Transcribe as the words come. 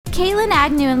Caitlin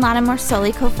Agnew and Lana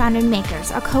Morsoli co-founded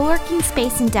Makers, a co-working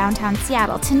space in downtown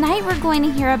Seattle. Tonight we're going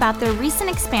to hear about their recent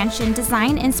expansion,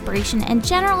 design inspiration, and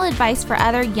general advice for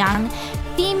other young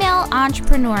female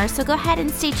entrepreneurs. So go ahead and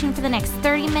stay tuned for the next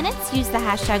 30 minutes. Use the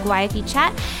hashtag YFE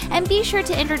chat and be sure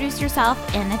to introduce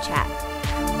yourself in the chat.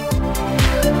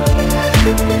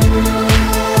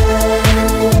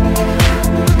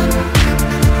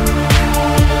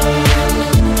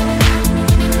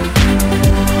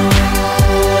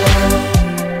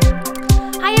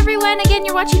 Again,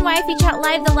 you're watching YFE Chat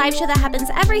Live, the live show that happens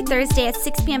every Thursday at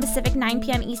 6 p.m. Pacific, 9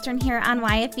 p.m. Eastern here on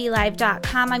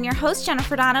YFElive.com. I'm your host,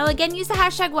 Jennifer Dono. Again, use the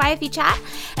hashtag YFE Chat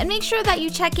and make sure that you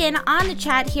check in on the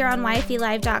chat here on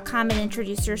YFElive.com and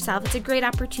introduce yourself. It's a great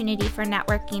opportunity for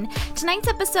networking. Tonight's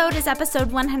episode is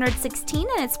episode 116,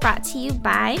 and it's brought to you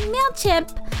by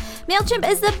MailChimp. MailChimp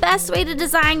is the best way to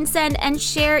design, send, and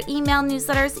share email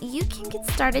newsletters. You can get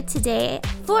started today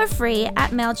for free at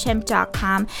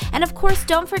MailChimp.com. And of course,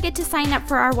 don't forget to sign up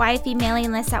for our YFE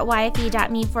mailing list at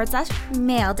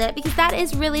YFE.me/mailed it, because that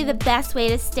is really the best way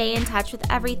to stay in touch with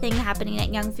everything happening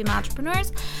at Young Female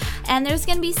Entrepreneurs. And there's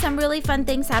going to be some really fun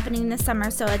things happening this summer,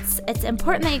 so it's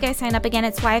important that you guys sign up. Again,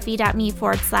 it's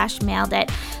YFE.me/mailed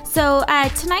it. So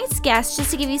tonight's guest, just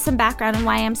to give you some background on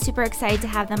why I'm super excited to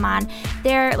have them on,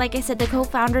 they're, like I said, the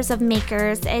co-founders of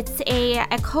Makers. It's a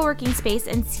co-working space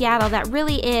in Seattle that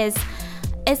really is,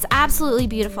 it's absolutely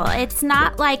beautiful. It's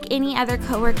not like any other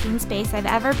co-working space I've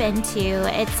ever been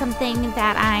to. It's something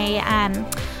that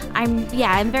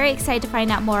I'm very excited to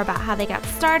find out more about how they got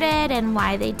started and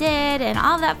why they did and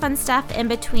all that fun stuff in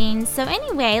between. So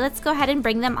anyway, let's go ahead and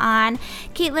bring them on.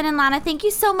 Caitlin and Lana, thank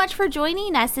you so much for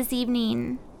joining us this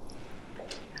evening.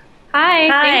 Hi,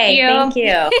 thank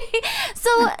you. So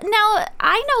now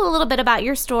I know a little bit about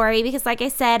your story because, like I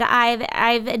said,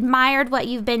 I've admired what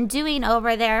you've been doing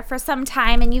over there for some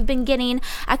time, and you've been getting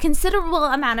a considerable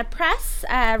amount of press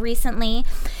recently.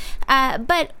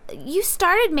 But you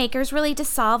started Makers really to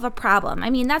solve a problem. I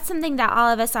mean, that's something that all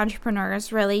of us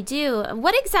entrepreneurs really do.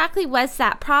 What exactly was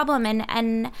that problem,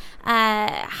 and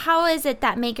how is it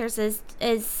that Makers is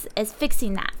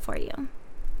fixing that for you?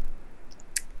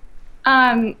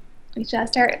 I'll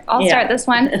start this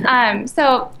one.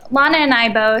 So Lana and I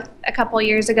both, a couple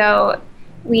years ago,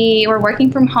 we were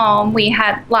working from home. We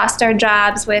had lost our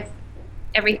jobs with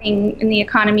everything in the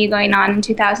economy going on in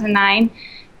 2009.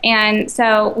 And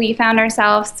so we found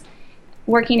ourselves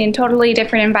working in a totally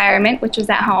different environment, which was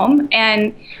at home.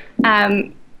 And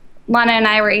Lana and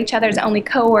I were each other's only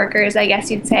co-workers, I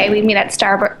guess you'd say. We'd meet at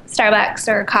Starbucks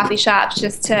or coffee shops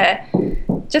just to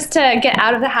get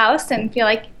out of the house and feel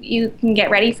like you can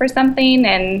get ready for something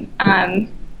and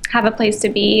have a place to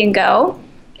be and go.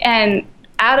 And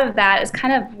out of that is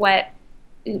kind of what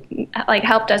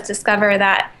helped us discover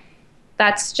that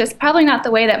that's just probably not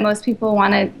the way that most people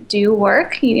want to do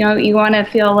work. You know, you want to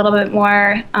feel a little bit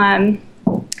more, you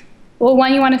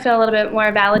want to feel a little bit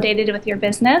more validated with your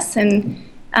business and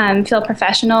feel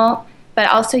professional, but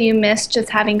also you miss just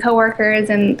having coworkers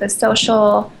and the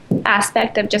social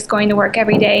aspect of just going to work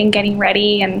every day and getting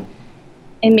ready and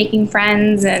making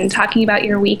friends and talking about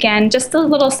your weekend, just the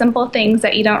little simple things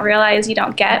that you don't realize you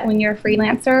don't get when you're a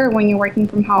freelancer or when you're working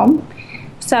from home.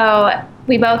 So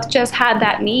we both just had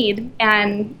that need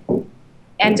and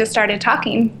just started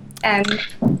talking, and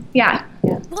yeah.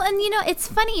 Well, and it's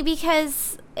funny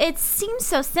because it seems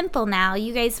so simple now.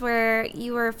 You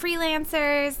were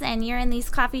freelancers and you're in these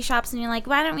coffee shops and you're like,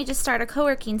 why don't we just start a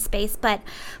co-working space? But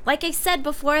like I said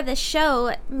before the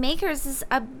show, Makers is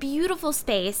a beautiful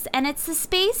space, and it's a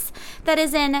space that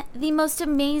is in the most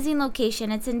amazing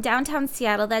location. It's in downtown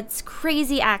Seattle. That's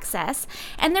crazy access,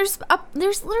 and there's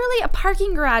literally a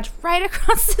parking garage right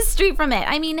across the street from it.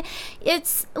 I mean,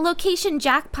 it's location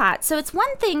jackpot. So it's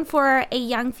one thing for a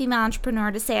young female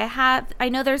entrepreneur to say, I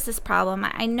know there's this problem.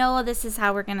 I know this is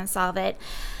how we're going to solve it.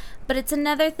 But it's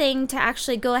another thing to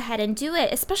actually go ahead and do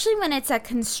it, especially when it's a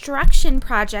construction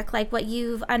project like what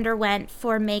you've underwent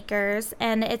for Makers.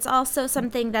 And it's also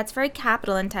something that's very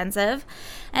capital intensive.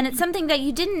 And it's something that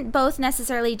you didn't both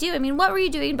necessarily do. I mean, what were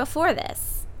you doing before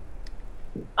this?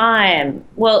 So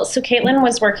Caitlin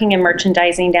was working in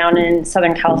merchandising down in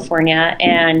Southern California,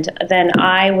 and then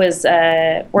I was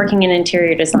working in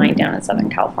interior design down in Southern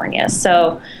California.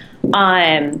 So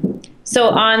on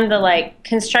the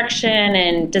construction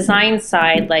and design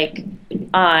side,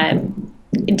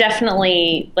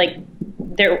 definitely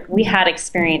we had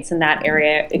experience in that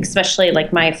area, especially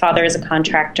my father is a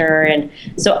contractor, and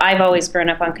so I've always grown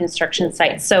up on construction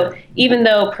sites. So even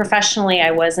though professionally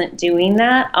I wasn't doing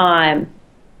that,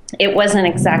 it wasn't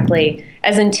exactly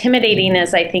as intimidating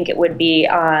as I think it would be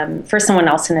for someone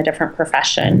else in a different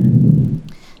profession.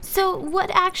 So what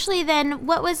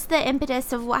was the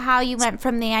impetus of how you went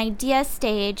from the idea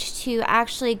stage to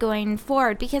actually going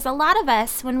forward? Because a lot of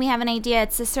us, when we have an idea,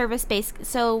 it's a service-based,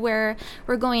 so we're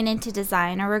going into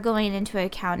design or we're going into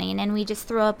accounting, and we just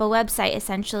throw up a website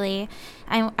essentially.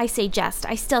 I say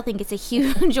I still think it's a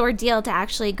huge ordeal to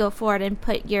actually go forward and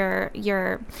put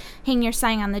hang your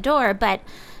sign on the door, but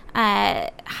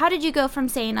how did you go from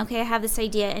saying, okay, I have this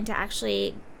idea, into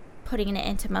actually putting it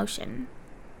into motion?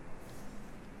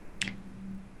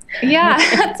 Yeah,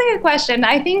 that's a good question.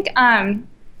 I think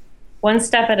one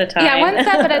step at a time. Yeah, one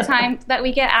step at a time. That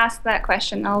we get asked that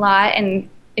question a lot, and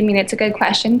I mean it's a good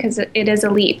question because it is a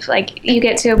leap. Like you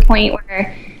get to a point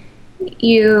where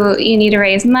you need to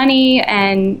raise money,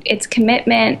 and it's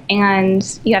commitment,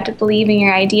 and you have to believe in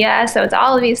your idea. So it's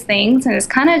all of these things, and it's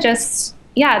kind of just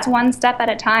it's one step at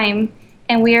a time.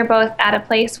 And we are both at a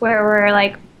place where we're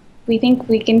like, we think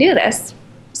we can do this.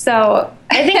 So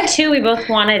I think too, we both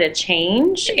wanted a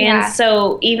change. And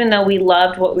so even though we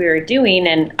loved what we were doing,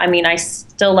 and I mean, I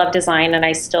still love design and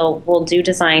I still will do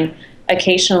design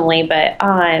occasionally, but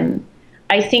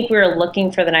I think we were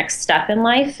looking for the next step in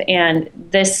life. And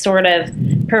this sort of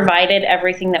provided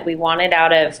everything that we wanted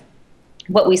out of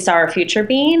what we saw our future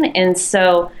being. And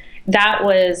so that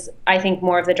was, I think,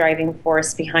 more of the driving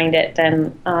force behind it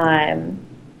than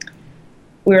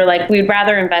we were like, we'd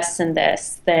rather invest in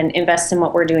this than invest in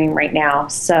what we're doing right now.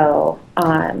 So,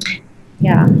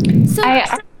 yeah.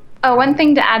 So one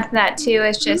thing to add to that too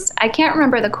is just, I can't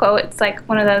remember the quote. It's like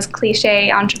one of those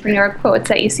cliche entrepreneur quotes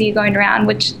that you see going around,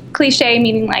 which cliche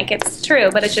meaning like it's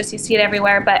true, but it's just, you see it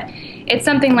everywhere. But it's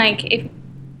something like, if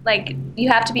like you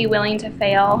have to be willing to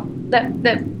fail.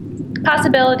 The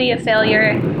possibility of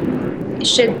failure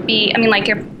should be, I mean, like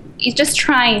you're just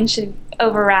trying should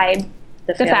override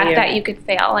the fact that you could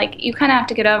fail. Like you kind of have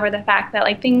to get over the fact that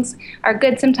like things are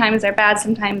good sometimes, they're bad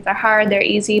sometimes, they're hard, they're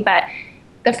easy, but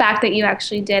the fact that you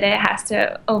actually did it has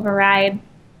to override,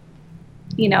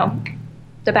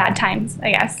 the bad times,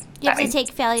 I guess. You have to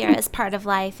take failure as part of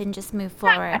life and just move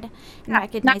forward and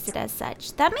recognize it as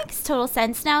such. That makes total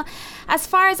sense. Now, as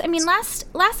far as, I mean,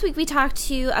 last week we talked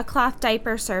to a cloth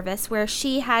diaper service where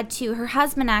her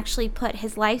husband actually put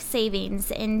his life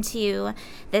savings into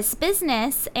this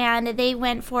business, and they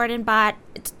went forward and bought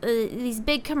these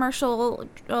big commercial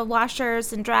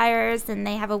washers and dryers, and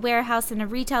they have a warehouse and a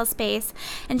retail space.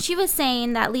 And she was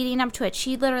saying that leading up to it,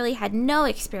 she literally had no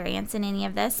experience in any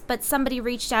of this, but somebody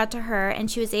reached out to her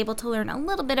and she was able to learn a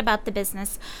little bit about the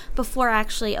business before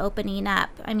actually opening up.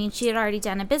 I mean, she had already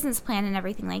done a business plan and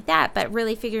everything like that, but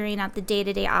really figuring out the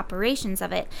day-to-day operations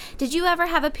of it. Did you ever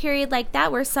have a period like that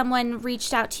where someone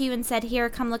reached out to you and said, here,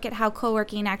 come look at how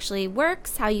co-working actually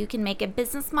works, how you can make a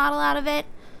business model out of it?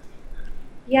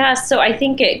 Yeah, so I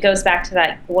think it goes back to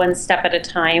that one step at a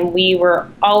time. We were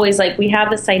always like, we have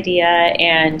this idea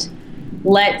and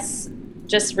let's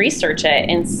just research it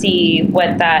and see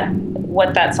what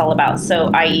that's all about.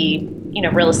 So i.e.,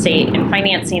 real estate and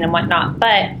financing and whatnot.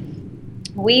 But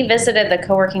we visited the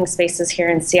co-working spaces here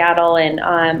in Seattle and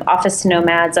Office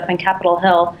Nomads up in Capitol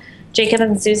Hill. Jacob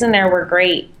and Susan there were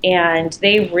great, and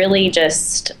they really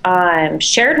just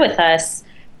shared with us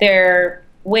their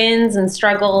wins and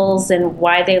struggles and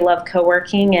why they love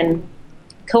co-working. And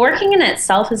co-working in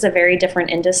itself is a very different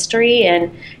industry,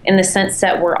 and in the sense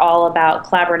that we're all about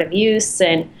collaborative use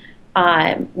and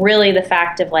really the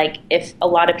fact of like, if a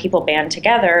lot of people band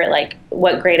together, like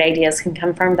what great ideas can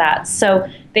come from that. So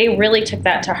they really took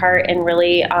that to heart and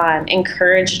really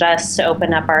encouraged us to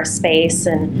open up our space,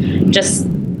 and just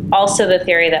also the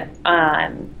theory that,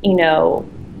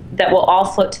 that we'll all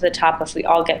float to the top if we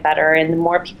all get better. And the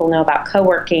more people know about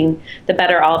co-working, the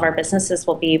better all of our businesses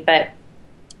will be. But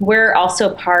we're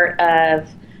also part of,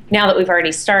 now that we've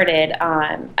already started,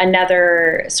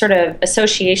 another sort of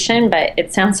association, but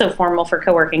it sounds so formal for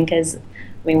co-working because,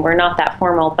 we're not that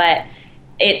formal, but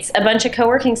it's a bunch of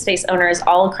co-working space owners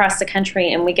all across the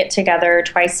country, and we get together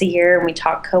twice a year and we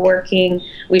talk co-working.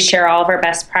 We share all of our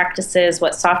best practices,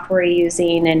 what software we're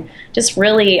using, and just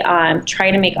really try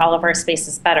to make all of our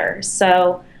spaces better.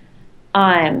 So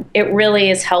it really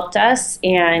has helped us,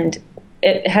 and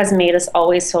it has made us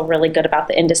always feel really good about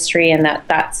the industry, and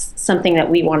that's something that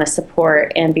we want to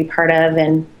support and be part of.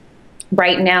 And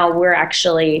right now we're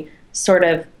actually sort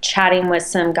of chatting with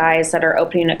some guys that are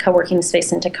opening a co-working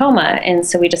space in Tacoma. And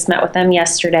so we just met with them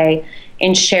yesterday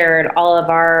and shared all of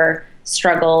our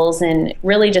struggles and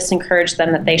really just encouraged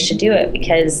them that they should do it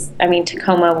because,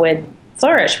 Tacoma would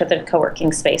flourish with a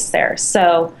co-working space there.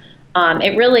 So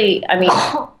it really,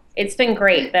 it's been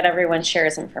great that everyone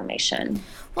shares information.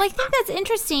 Well, I think that's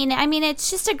interesting. I mean, it's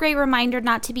just a great reminder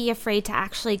not to be afraid to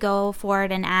actually go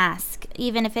forward and ask,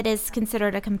 even if it is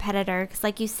considered a competitor. Because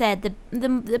like you said,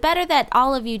 the better that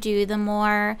all of you do, the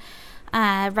more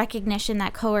recognition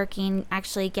that co-working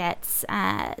actually gets.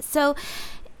 So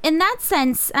in that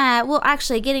sense, well,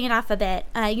 actually, getting it off a bit,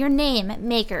 your name,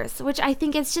 Makers, which I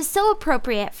think is just so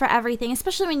appropriate for everything,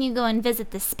 especially when you go and visit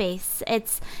the space.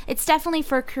 It's definitely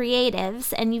for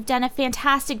creatives, and you've done a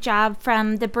fantastic job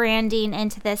from the branding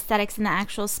into the aesthetics and the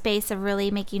actual space of really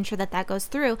making sure that goes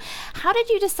through. How did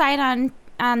you decide on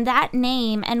that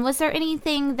name, and was there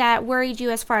anything that worried you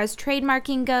as far as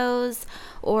trademarking goes,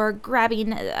 or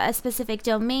grabbing a specific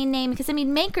domain name? Because, I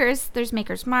mean, Makers, there's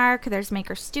Makers Mark, there's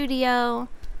Makers Studio.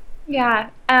 Yeah.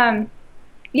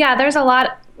 There's a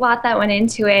lot that went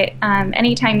into it.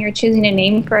 Anytime you're choosing a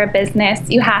name for a business,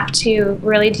 you have to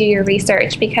really do your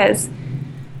research, because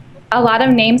a lot of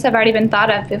names have already been thought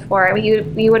of before. You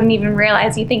wouldn't even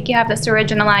realize. You think you have this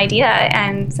original idea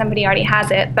and somebody already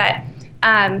has it. But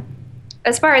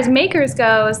as far as Makers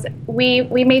goes, we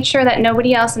made sure that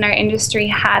nobody else in our industry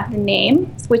had the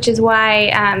name, which is why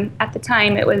at the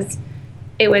time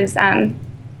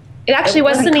it actually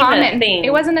wasn't common. Even a thing.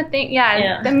 It wasn't a thing.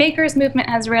 Yeah, the makers movement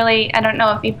has really, I don't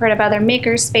know if you've heard of other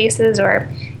makers spaces,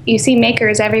 or you see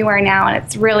makers everywhere now, and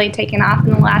it's really taken off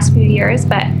in the last few years.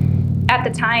 But at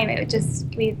the time, it just,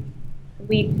 we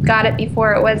got it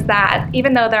before it was that.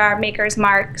 Even though there are makers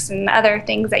marks and other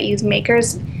things that use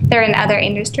makers, they're in other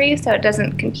industries, so it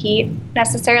doesn't compete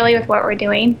necessarily with what we're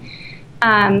doing.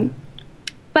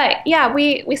 But yeah,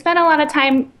 we spent a lot of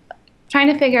time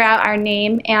trying to figure out our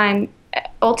name, and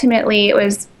ultimately it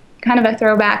was kind of a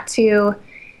throwback to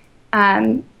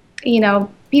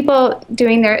people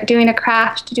doing a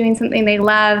craft, doing something they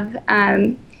love.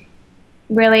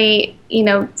 Really,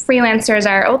 freelancers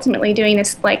are ultimately doing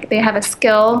this, like, they have a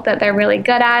skill that they're really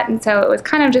good at, and so it was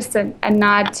kind of just a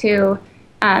nod to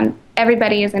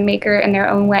everybody is a maker in their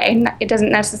own way. It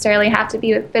doesn't necessarily have to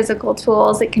be with physical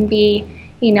tools. It can be,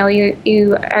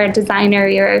 you are a designer,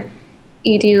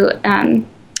 you do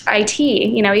IT,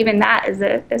 even that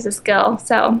is a skill.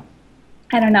 So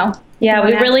I don't know. Yeah,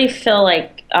 we really feel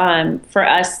like for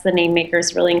us, the name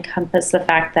Makers really encompass the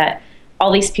fact that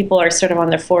all these people are sort of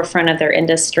on the forefront of their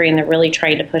industry, and they're really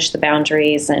trying to push the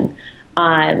boundaries. And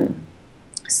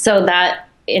so that,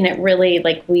 and it really,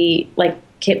 like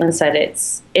Caitlin said,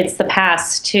 it's the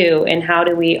past too, and how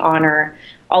do we honor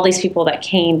all these people that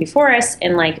came before us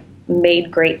and made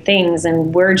great things,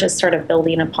 and we're just sort of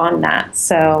building upon that.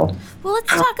 So, well, let's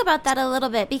talk about that a little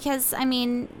bit, because I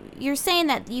mean, you're saying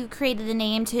that you created the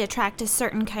name to attract a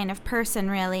certain kind of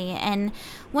person, really. And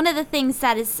one of the things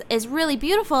that is really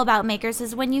beautiful about Makers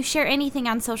is when you share anything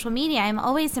on social media, I'm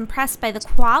always impressed by the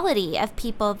quality of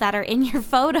people that are in your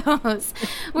photos,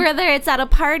 whether it's at a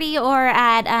party or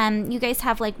at, you guys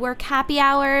have work happy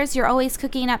hours, you're always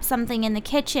cooking up something in the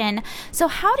kitchen. So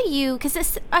how do you,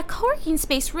 because a co-working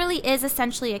space really is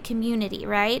essentially a community,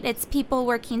 right? It's people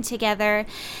working together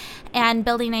and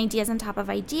building ideas on top of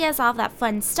ideas, all of that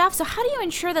fun stuff. So how do you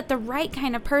ensure that the right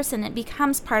kind of person it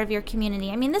becomes part of your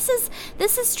community? I mean, this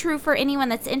is true for anyone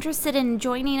that's interested in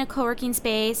joining a co-working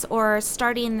space or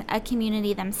starting a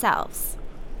community themselves.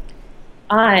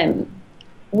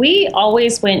 We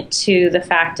always went to the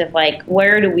fact of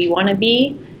where do we want to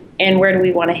be and where do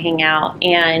we want to hang out,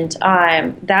 and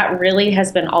that really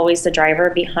has been always the driver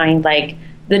behind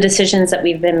the decisions that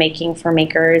we've been making for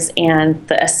Makers, and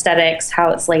the aesthetics,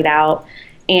 how it's laid out,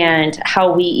 and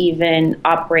how we even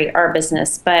operate our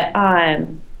business. But I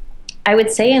would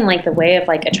say in the way of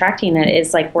attracting it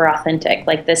is we're authentic.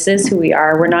 This is who we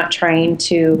are. We're not trying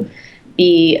to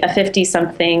be a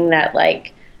 50-something that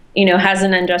has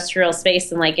an industrial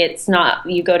space, and it's not,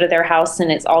 you go to their house and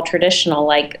it's all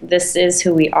traditional. This is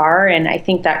who we are, and I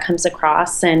think that comes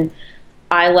across. And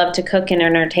I love to cook and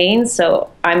entertain,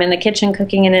 so I'm in the kitchen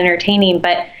cooking and entertaining.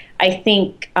 But I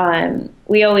think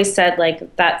we always said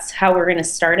that's how we're going to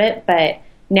start it. But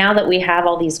now that we have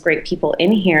all these great people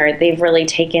in here, they've really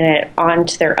taken it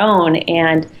onto their own,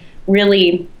 and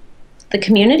really the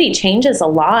community changes a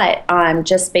lot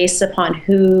just based upon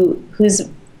who's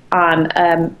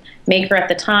a maker at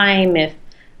the time, if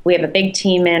we have a big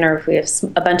team in or if we have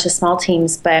a bunch of small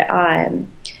teams. But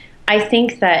I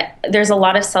think that there's a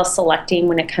lot of self-selecting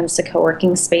when it comes to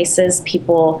co-working spaces.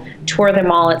 People tour them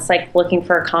all. It's like looking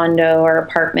for a condo or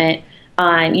apartment.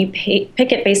 You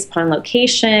pick it based upon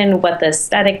location, what the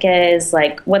aesthetic is,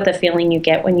 what the feeling you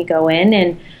get when you go in.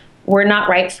 And we're not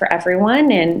right for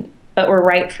everyone, but we're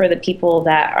right for the people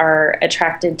that are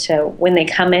attracted to when they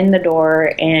come in the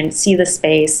door and see the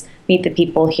space, meet the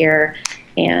people here.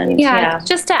 And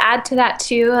just to add to that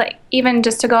too, like, even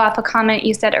just to go off a comment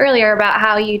you said earlier about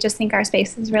how you just think our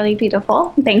space is really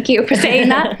beautiful. Thank you for saying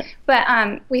that.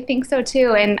 But we think so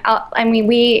too. And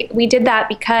we did that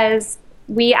because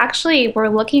we actually were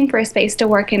looking for a space to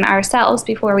work in ourselves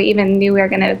before we even knew we were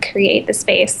going to create the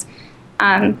space.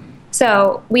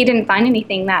 So we didn't find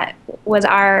anything that was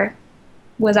our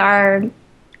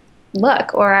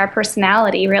look or our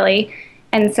personality, really.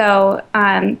 And so,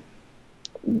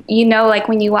 like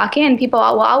when you walk in, people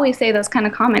will always say those kind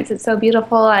of comments. It's so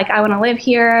beautiful. Like, I want to live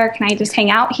here. Can I just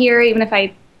hang out here, even if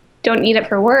I don't need it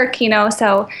for work?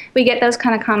 So we get those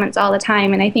kind of comments all the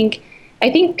time. And I think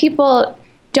people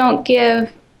don't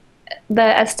give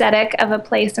the aesthetic of a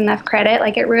place enough credit.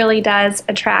 Like, it really does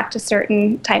attract a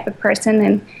certain type of person,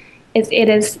 and it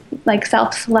is like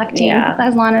self-selecting,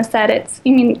 as Lana said.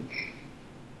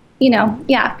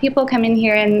 People come in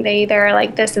here and they're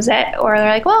like, this is it, or they're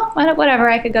like, well, whatever,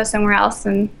 I could go somewhere else,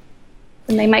 and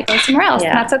they might go somewhere else,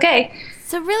 and that's okay.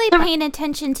 So really paying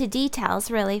attention to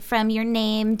details, really, from your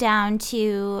name down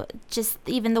to just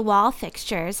even the wall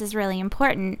fixtures is really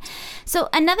important. So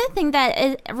another thing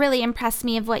that really impressed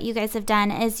me of what you guys have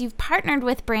done is you've partnered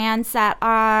with brands that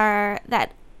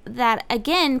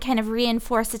again kind of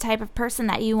reinforce the type of person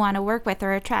that you want to work with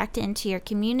or attract into your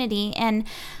community. And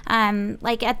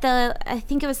like at I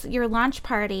think it was your launch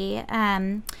party,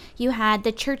 you had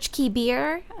the Church Key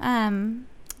beer.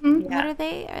 What are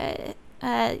they?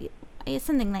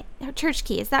 Something like Church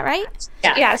Key, is that right?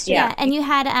 Yes. Yeah. And you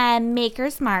had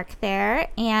Maker's Mark there,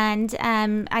 and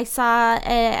I saw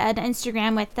an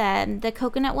Instagram with the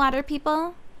coconut water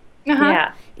people.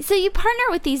 Yeah. So you partner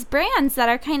with these brands that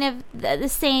are kind of the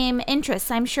same interests.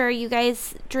 I'm sure you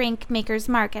guys drink Maker's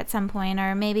Mark at some point,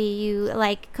 or maybe you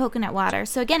like coconut water.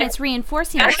 So again, it's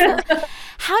reinforcing it. So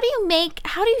how do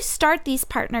you start these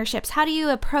partnerships? How do you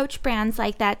approach brands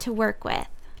like that to work with?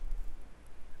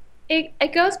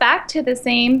 It goes back to the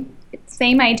same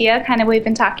idea kind of we've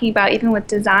been talking about, even with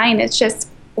design. It's just,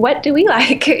 what do we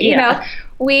like?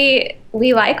 We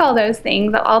like all those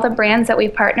things. All the brands that we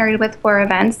partnered with for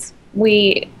events,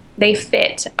 they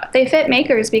fit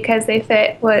Makers because they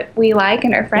fit what we like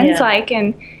and our friends like.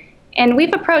 And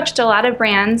we've approached a lot of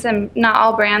brands, and not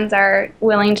all brands are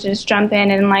willing to just jump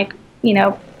in and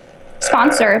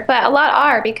sponsor, but a lot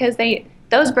are, because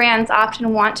those brands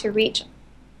often want to reach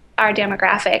our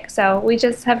demographic. So we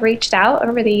just have reached out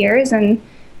over the years and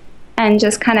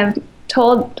just kind of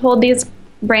told these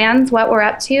brands what we're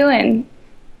up to, and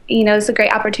it's a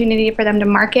great opportunity for them to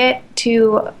market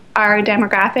to our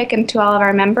demographic and to all of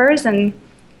our members, and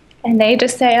they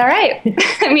just say, all right.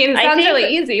 I mean, it sounds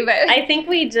really easy, but I think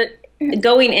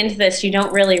going into this, you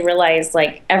don't really realize,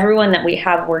 like, everyone that we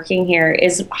have working here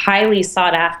is highly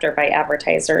sought after by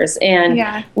advertisers,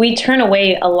 and we turn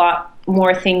away a lot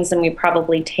more things than we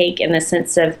probably take, in the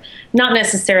sense of not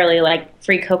necessarily like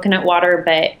free coconut water,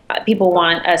 but people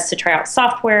want us to try out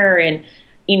software and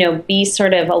be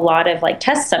sort of a lot of like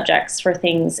test subjects for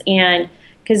things. And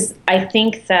because I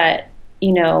think that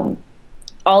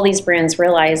all these brands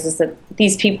realize is that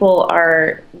these people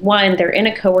are, one, they're in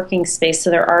a co-working space,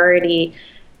 so they're already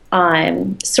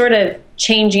sort of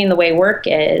changing the way work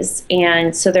is,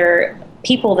 and so they're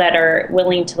people that are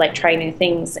willing to like try new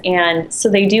things, and so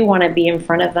they do want to be in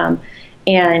front of them.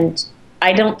 And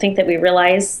I don't think that we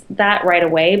realize that right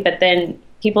away, but then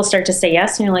people start to say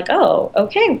yes, and you're like, oh,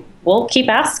 okay, we'll keep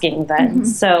asking then. Mm-hmm.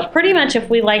 So pretty much if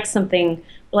we like something,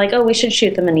 we're like, oh, we should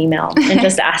shoot them an email and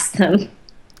just ask them.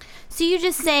 So you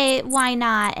just say, why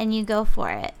not, and you go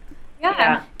for it.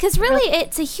 Yeah. Because really,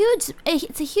 it's a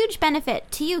huge benefit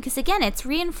to you, because again, it's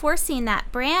reinforcing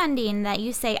that branding that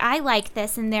you say, I like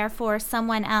this, and therefore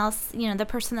someone else, the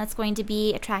person that's going to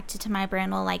be attracted to my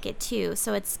brand will like it too.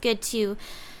 So it's good to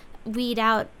weed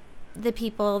out the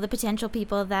potential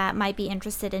people that might be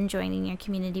interested in joining your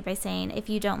community by saying, if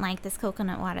you don't like this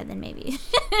coconut water, then maybe you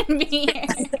shouldn't be here.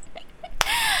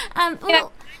 I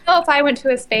know if I went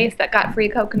to a space that got free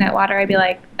coconut water, I'd be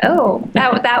like, oh,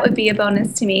 that would be a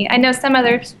bonus to me. I know some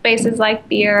other spaces like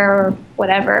beer or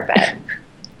whatever, but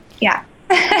yeah.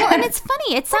 Well, and it's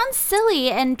funny. It sounds silly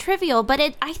and trivial, but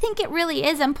I think it really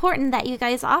is important that you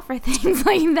guys offer things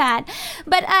like that.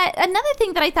 But another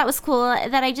thing that I thought was cool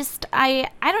that I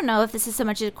don't know if this is so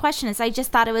much a question as I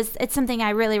just thought it's something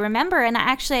I really remember. And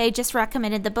I just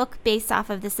recommended the book based off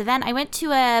of this event. I went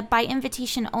to a by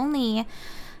invitation only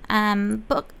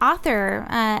book author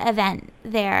event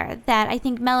there that I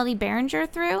think Melody Behringer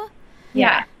threw.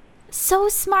 Yeah. So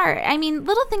smart. I mean,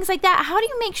 little things like that. How do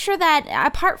you make sure that,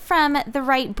 apart from the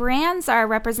right brands are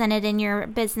represented in your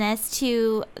business,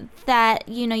 to that,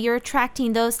 you're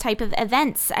attracting those type of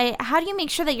events? How do you make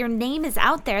sure that your name is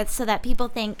out there so that people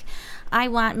think, I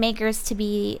want Makers to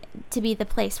be the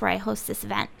place where I host this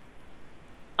event?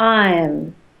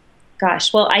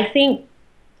 Gosh, well, I think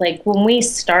like when we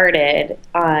started,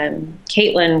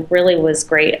 Caitlin really was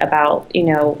great about,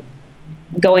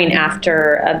 going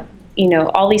after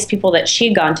all these people that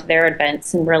she'd gone to their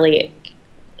events and really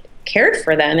cared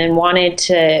for them and wanted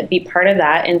to be part of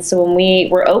that. And so when we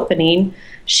were opening,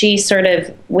 she sort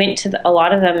of went to a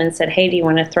lot of them and said, hey, do you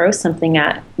want to throw something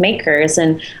at Makers?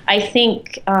 And I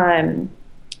think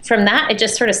from that, it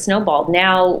just sort of snowballed.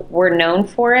 Now we're known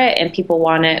for it and people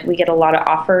want it. We get a lot of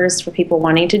offers for people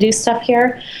wanting to do stuff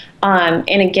here. And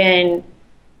again,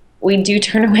 we do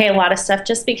turn away a lot of stuff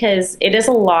just because it's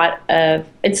a lot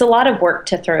of work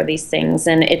to throw these things,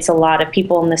 and it's a lot of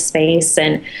people in the space.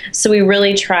 And so we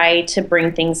really try to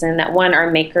bring things in that, one, our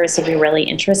makers will be really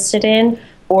interested in,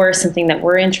 or something that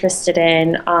we're interested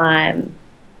in,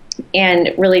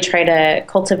 and really try to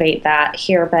cultivate that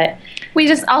here. But we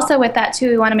just also, with that too,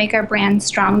 we want to make our brand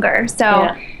stronger.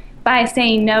 So by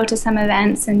saying no to some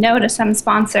events and no to some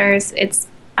sponsors, it's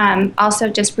also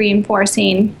just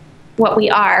reinforcing what we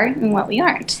are and what we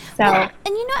aren't. So, and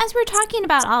as we're talking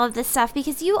about all of this stuff,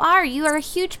 because you are a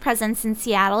huge presence in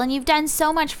Seattle, and you've done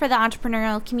so much for the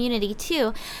entrepreneurial community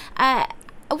too.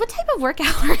 What type of work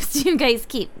hours do you guys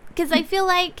keep? Because I feel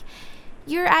like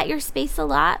you're at your space a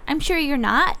lot. I'm sure you're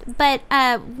not, but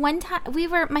one time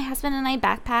my husband and I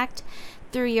backpacked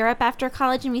through Europe after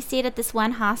college, and we stayed at this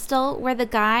one hostel where the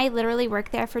guy literally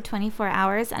worked there for 24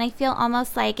 hours. And I feel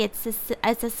almost like it's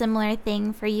a similar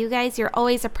thing for you guys. You're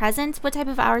always a presence. What type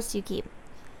of hours do you keep?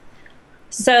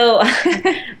 So,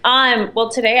 well,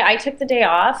 today I took the day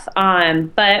off,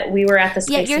 but we were at the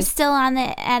space. Yeah, you're still at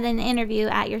an interview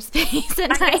at your space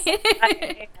at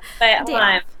night.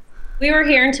 But we were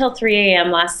here until 3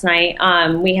 a.m. last night.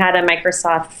 We had a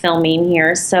Microsoft filming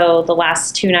here, so the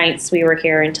last 2 nights we were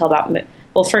here until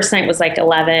first night was like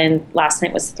 11, last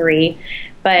night was 3.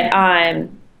 But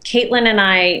Caitlin and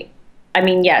I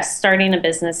mean, yes, starting a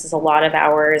business is a lot of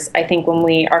hours. I think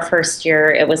when our first year,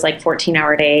 it was like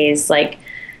 14-hour days. Like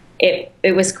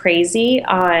it was crazy.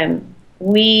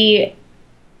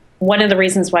 One of the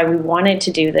reasons why we wanted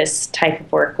to do this type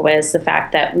of work was the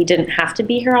fact that we didn't have to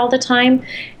be here all the time.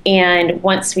 And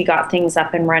once we got things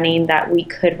up and running, that we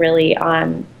could really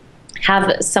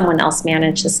have someone else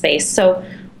manage the space. So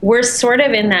we're sort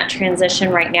of in that transition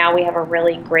right now. We have a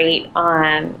really great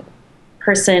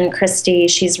person, Christy.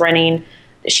 She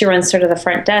runs sort of the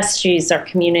front desk. She's our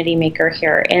community maker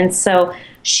here. And so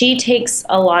she takes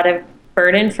a lot of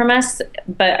burden from us,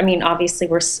 but I mean, obviously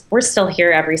we're still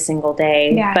here every single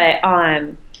day. Yeah.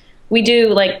 But we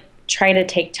do try to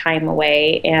take time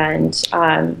away, and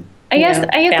I guess it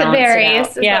varies.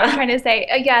 Is what I'm trying to say.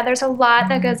 There's a lot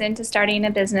that goes into starting a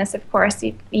business. Of course,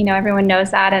 everyone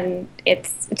knows that, and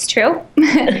it's true.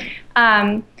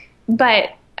 But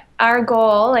our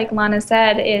goal, like Lana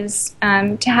said, is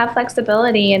to have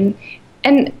flexibility, and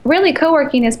really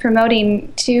co-working is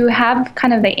promoting to have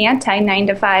kind of the anti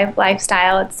 9-to-5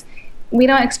 lifestyle. We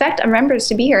don't expect our members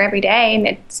to be here every day, and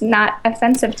it's not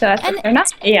offensive to us if they're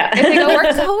not. Yeah. If they go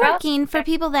work co-working, for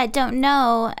people that don't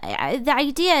know, the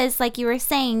idea is, like you were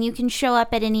saying, you can show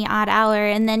up at any odd hour,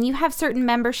 and then you have certain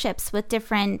memberships with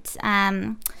different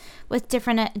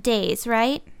days,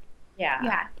 right?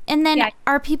 Yeah. And then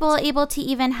are people able to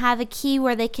even have a key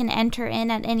where they can enter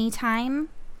in at any time?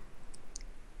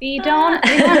 We don't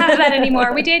have that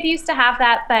anymore. We did used to have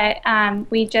that, but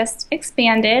we just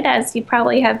expanded, as you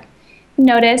probably have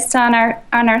noticed on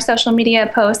our social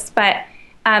media posts. But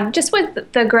just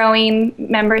with the growing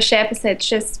memberships, it's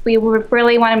just we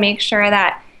really want to make sure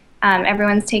that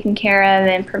everyone's taken care of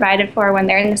and provided for when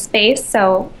they're in the space.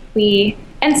 So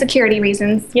and security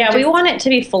reasons. Yeah, we want it to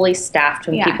be fully staffed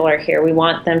when people are here. We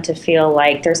want them to feel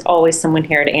like there's always someone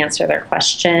here to answer their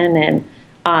question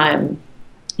and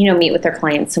meet with their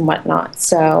clients and whatnot.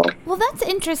 So, well, that's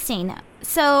interesting.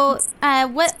 So,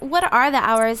 what are the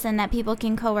hours then that people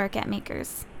can co-work at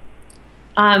Makers?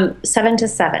 7 to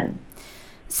 7.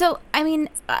 So, I mean,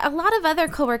 a lot of other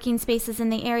co-working spaces in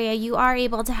the area, you are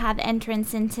able to have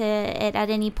entrance into it at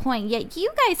any point. Yet,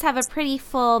 you guys have a pretty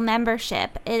full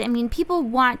membership. I mean, people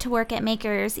want to work at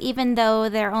Makers, even though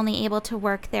they're only able to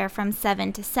work there from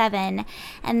 7 to 7.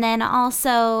 And then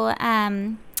also,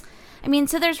 I mean,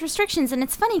 so there's restrictions, and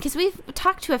it's funny because we've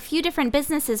talked to a few different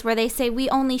businesses where they say we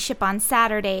only ship on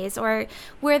Saturdays, or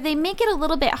where they make it a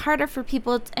little bit harder for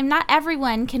people, and not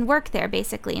everyone can work there,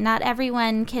 basically. Not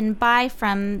everyone can buy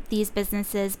from these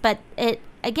businesses, but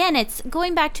it's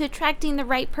going back to attracting the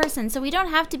right person, so we don't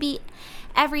have to be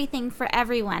everything for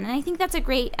everyone. And I think that's a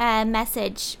great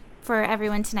message for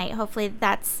everyone tonight. Hopefully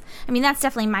that's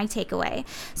definitely my takeaway.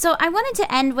 So I wanted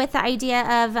to end with the idea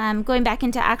of going back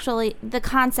into actually the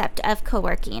concept of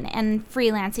co-working and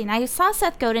freelancing. I saw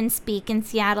Seth Godin speak in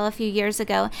Seattle a few years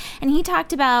ago, and he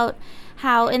talked about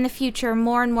how in the future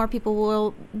more and more people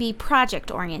will be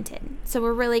project oriented. So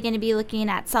we're really going to be looking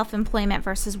at self-employment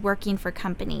versus working for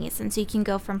companies, and so you can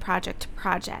go from project to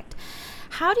project.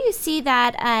 How do you see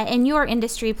that in your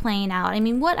industry playing out? I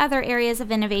mean, what other areas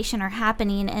of innovation are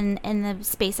happening in the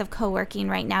space of co-working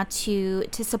right now to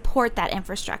support that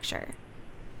infrastructure?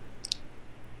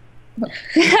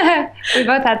 We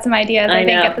both had some ideas, I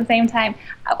think, at the same time.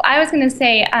 I was going to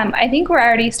say, I think we're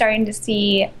already starting to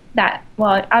see that,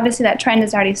 well, obviously that trend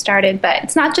has already started, but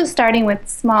it's not just starting with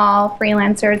small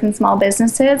freelancers and small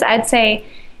businesses. I'd say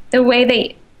the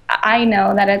way I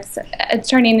know that it's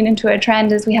turning into a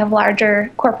trend is we have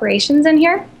larger corporations in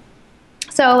here.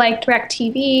 So like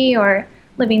DirecTV or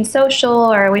Living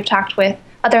Social, or we've talked with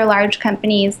other large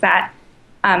companies that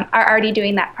are already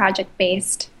doing that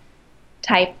project-based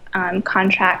type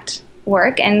contract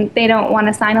work, and they don't want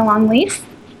to sign a long lease.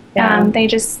 Yeah. They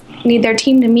just need their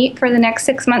team to meet for the next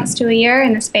 6 months to a year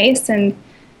in the space. And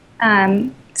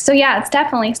so, yeah, it's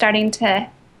definitely starting to,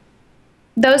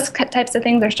 those types of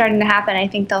things are starting to happen. I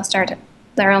think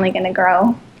they're only going to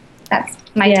grow. That's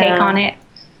my take on it.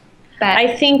 But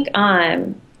I think,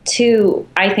 too,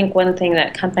 I think one thing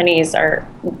that companies are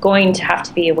going to have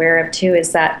to be aware of, too,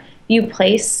 is that you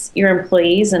place your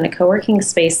employees in a co-working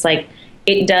space, like,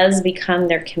 it does become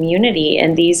their community,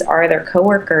 and these are their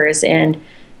coworkers. And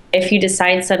if you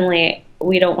decide suddenly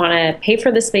we don't want to pay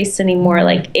for the space anymore,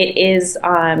 like, it is,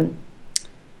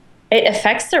 it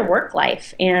affects their work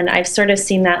life. And I've sort of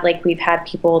seen that, like, we've had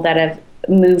people that have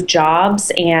moved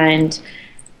jobs and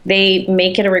they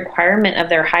make it a requirement of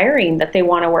their hiring that they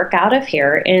want to work out of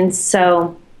here. And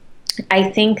so I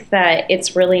think that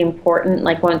it's really important,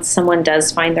 like, once someone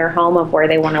does find their home of where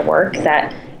they want to work,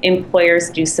 that employers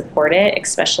do support it,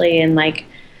 especially in, like,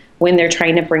 when they're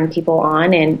trying to bring people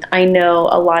on. And I know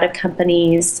a lot of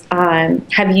companies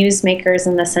have used makers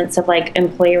in the sense of, like,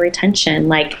 employee retention.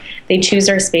 Like, they choose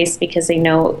our space because they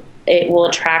know it will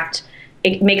attract,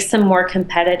 it makes them more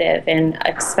competitive. And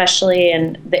especially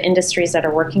in the industries that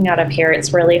are working out of here,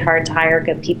 it's really hard to hire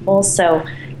good people. So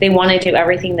they want to do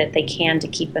everything that they can to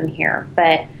keep them here.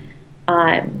 But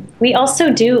we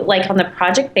also do, like, on the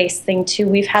project-based thing too,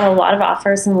 we've had a lot of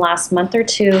offers in the last month or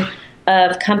two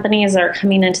of companies that are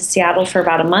coming into Seattle for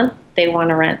about a month. They want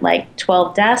to rent like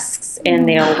 12 desks and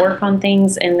they'll work on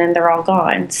things and then they're all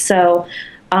gone. So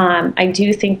I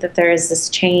do think that there is this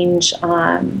change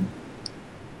the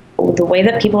way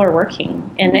that people are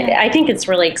working. And I think it's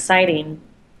really exciting.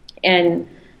 And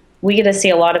we get to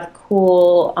see a lot of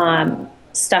cool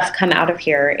stuff come out of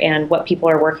here and what people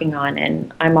are working on.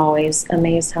 And I'm always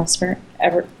amazed how smart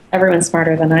everyone's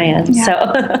smarter than I am. Yeah. So,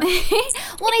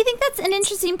 well, I think that's an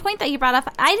interesting point that you brought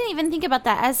up. I didn't even think about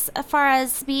that as far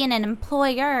as being an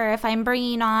employer. If I'm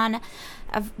bringing on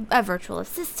a virtual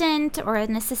assistant or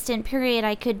an assistant period,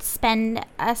 I could spend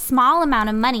a small amount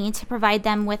of money to provide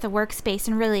them with a workspace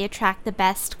and really attract the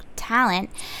best talent.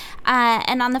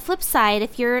 And on the flip side,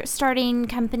 if you're starting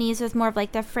companies with more of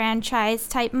like the franchise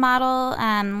type model,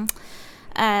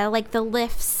 like the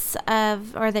Lyfts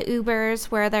or the Ubers,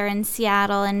 where they're in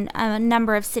Seattle and a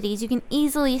number of cities, you can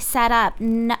easily set up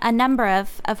a number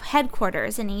of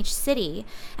headquarters in each city.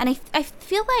 And I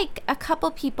feel like a couple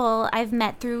people I've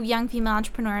met through young female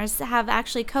entrepreneurs have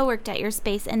actually co-worked at your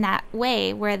space in that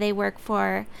way, where they work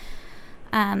for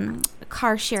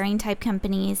car sharing type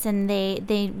companies and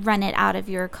they run it out of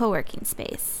your co-working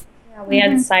space. Yeah, we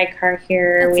had Sidecar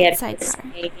here. We had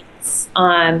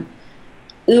Sidecar.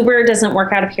 Uber doesn't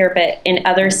work out of here, but in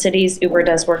other cities, Uber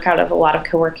does work out of a lot of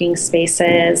co-working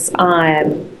spaces. There's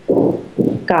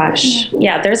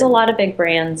a lot of big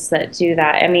brands that do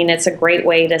that. I mean, it's a great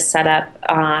way to set up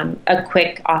a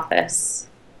quick office.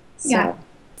 So. Yeah,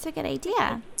 it's a good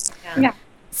idea. Yeah.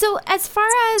 So as far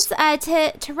as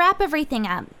to wrap everything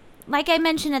up, like I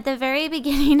mentioned at the very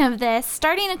beginning of this,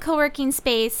 starting a co-working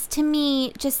space to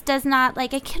me just does not,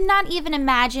 like, I cannot even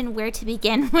imagine where to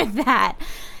begin with that.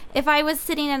 If I was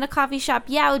sitting in a coffee shop,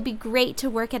 it would be great to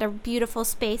work at a beautiful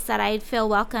space that I'd feel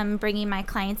welcome bringing my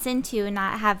clients into and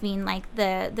not having like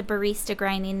the barista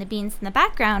grinding the beans in the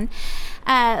background.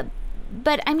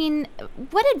 But I mean,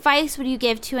 what advice would you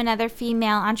give to another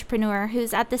female entrepreneur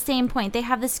who's at the same point? They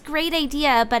have this great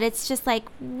idea, but it's just like,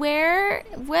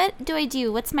 what do I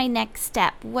do? What's my next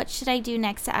step? What should I do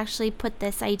next to actually put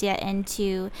this idea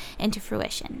into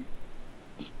fruition?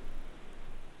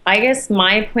 I guess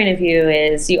my point of view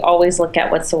is you always look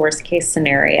at what's the worst case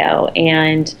scenario.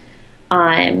 And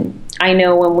I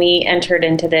know when we entered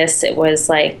into this, it was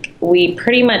like we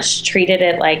pretty much treated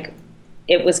it like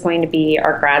it was going to be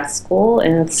our grad school.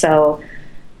 And so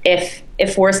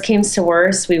if worst came to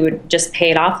worst, we would just pay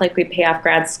it off like we pay off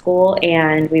grad school,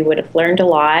 and we would have learned a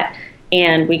lot,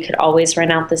 and we could always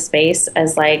rent out the space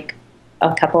as like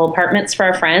a couple apartments for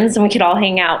our friends, and we could all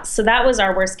hang out. So that was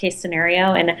our worst case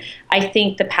scenario. And I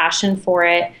think the passion for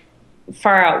it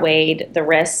far outweighed the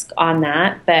risk on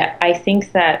that. But I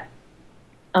think that,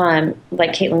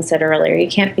 like Caitlin said earlier, you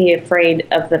can't be afraid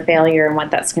of the failure and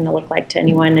what that's going to look like to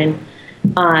anyone. And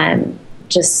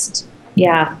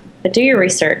but do your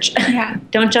research. Yeah.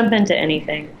 Don't jump into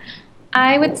anything.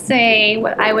 I would say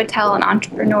what I would tell an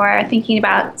entrepreneur thinking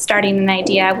about starting an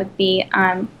idea would be,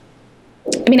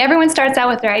 everyone starts out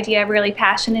with their idea really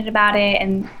passionate about it,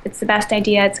 and it's the best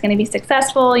idea. It's going to be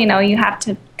successful. You have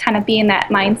to kind of be in that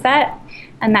mindset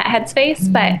and that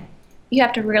headspace, but you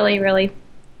have to really, really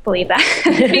believe that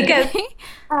because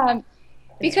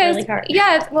really hard.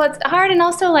 Yeah, it's hard. And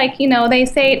also, they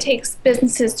say it takes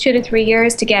businesses 2 to 3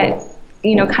 years to get,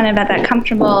 kind of at that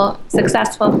comfortable,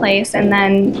 successful place. And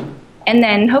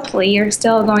then hopefully you're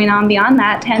still going on beyond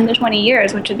that 10 to 20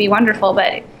 years, which would be wonderful.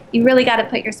 But you really got to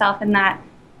put yourself in the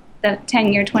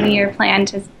 10-year, 20-year plan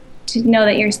to know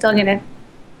that you're still going to,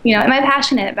 am I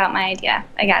passionate about my idea,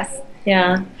 I guess.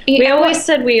 Yeah. We always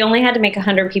said we only had to make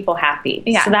 100 people happy.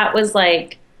 Yeah. So that was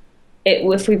like,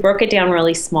 if we broke it down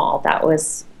really small, that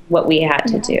was what we had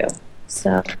to do.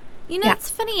 So, it's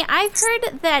funny. I've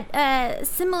heard that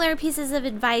similar pieces of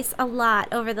advice a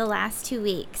lot over the last 2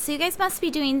 weeks. So you guys must be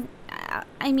doing,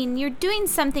 you're doing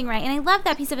something right. And I love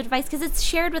that piece of advice because it's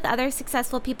shared with other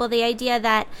successful people. The idea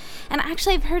that, and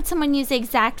actually I've heard someone use the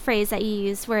exact phrase that you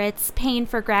used where it's paying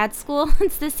for grad school.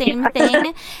 It's the same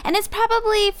thing. And it's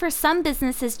probably for some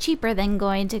businesses cheaper than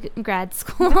going to grad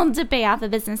school to pay off a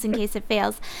business in case it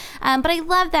fails. But I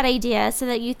love that idea so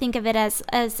that you think of it as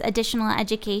additional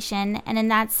education. And in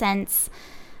that sense,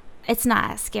 it's not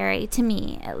as scary to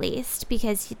me, at least,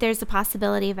 because there's a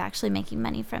possibility of actually making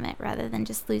money from it rather than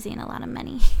just losing a lot of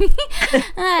money. So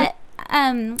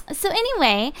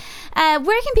anyway,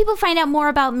 where can people find out more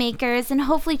about Makers and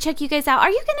hopefully check you guys out?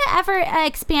 Are you going to ever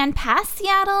expand past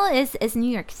Seattle? Is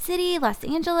New York City, Los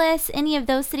Angeles, any of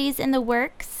those cities in the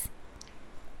works?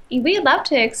 We'd love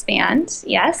to expand,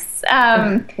 yes.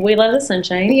 We love the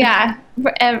sunshine. Yeah.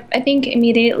 I think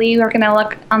immediately we're going to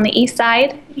look on the east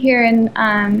side here in...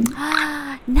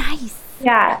 Nice.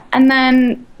 Yeah. And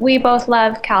then we both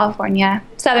love California,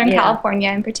 Southern California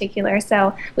in particular.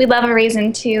 So we'd love a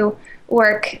reason to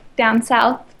work down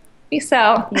south.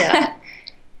 So... Yeah.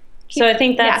 So I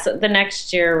think that's the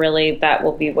next year, really, that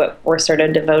will be what we're sort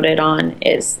of devoted on,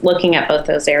 is looking at both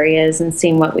those areas and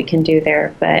seeing what we can do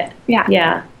there. But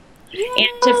yeah.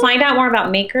 And to find out more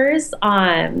about Makers,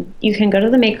 you can go to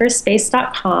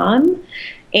themakerspace.com,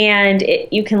 and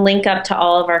you can link up to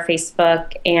all of our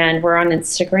Facebook, and we're on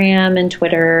Instagram and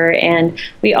Twitter, and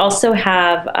we also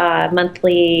have a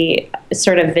monthly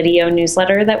sort of video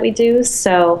newsletter that we do.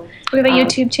 So we have a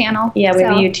YouTube channel. Yeah, we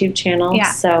have a YouTube channel. Yeah.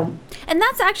 So. And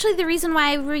that's actually the reason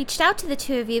why I reached out to the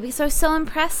two of you, because I was so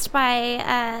impressed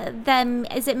by them.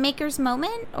 Is it Maker's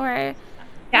Moment, or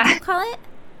what do you call it?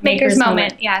 Maker's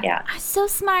Moment. Yeah. So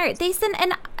smart. They send,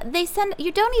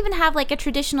 you don't even have like a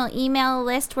traditional email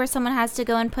list where someone has to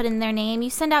go and put in their name. You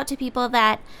send out to people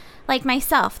that, like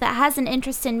myself, that has an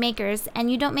interest in makers,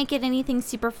 and you don't make it anything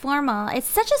super formal. It's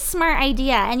such a smart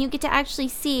idea, and you get to actually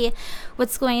see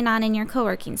what's going on in your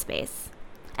co-working space.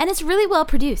 And it's really well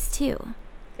produced too.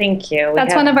 Thank you.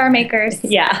 That's one of our makers.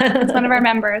 Yeah. That's one of our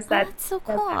members. That's so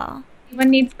cool. Everyone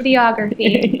needs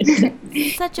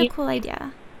videography. Such a cool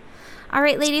idea. All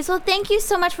right, ladies. Well, thank you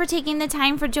so much for taking the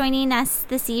time for joining us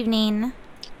this evening.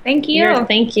 Thank you.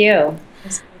 Thank you.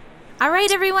 All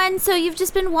right, everyone. So you've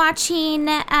just been watching,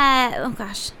 oh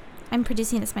gosh, I'm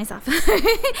producing this myself.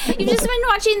 You've just been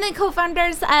watching the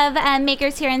co-founders of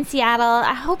Makers here in Seattle.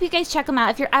 I hope you guys check them out.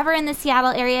 If you're ever in the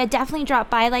Seattle area, definitely drop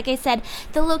by. Like I said,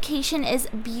 the location is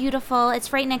beautiful.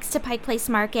 It's right next to Pike Place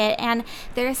Market, and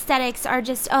their aesthetics are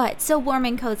just, it's so warm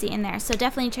and cozy in there. So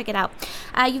definitely check it out.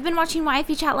 You've been watching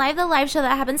YFE Chat Live, the live show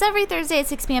that happens every Thursday at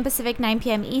 6 p.m. Pacific, 9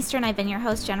 p.m. Eastern. I've been your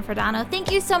host, Jennifer Dono. Thank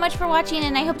you so much for watching,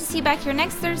 and I hope to see you back here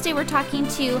next Thursday. We're talking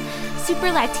to Super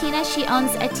Latina. She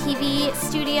owns a TV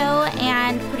studio show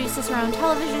and produces her own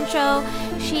television show.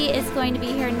 She is going to be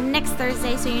here next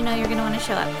Thursday, so you know you're going to want to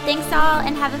show up. Thanks all,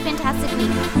 and have a fantastic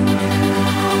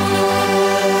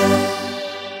week.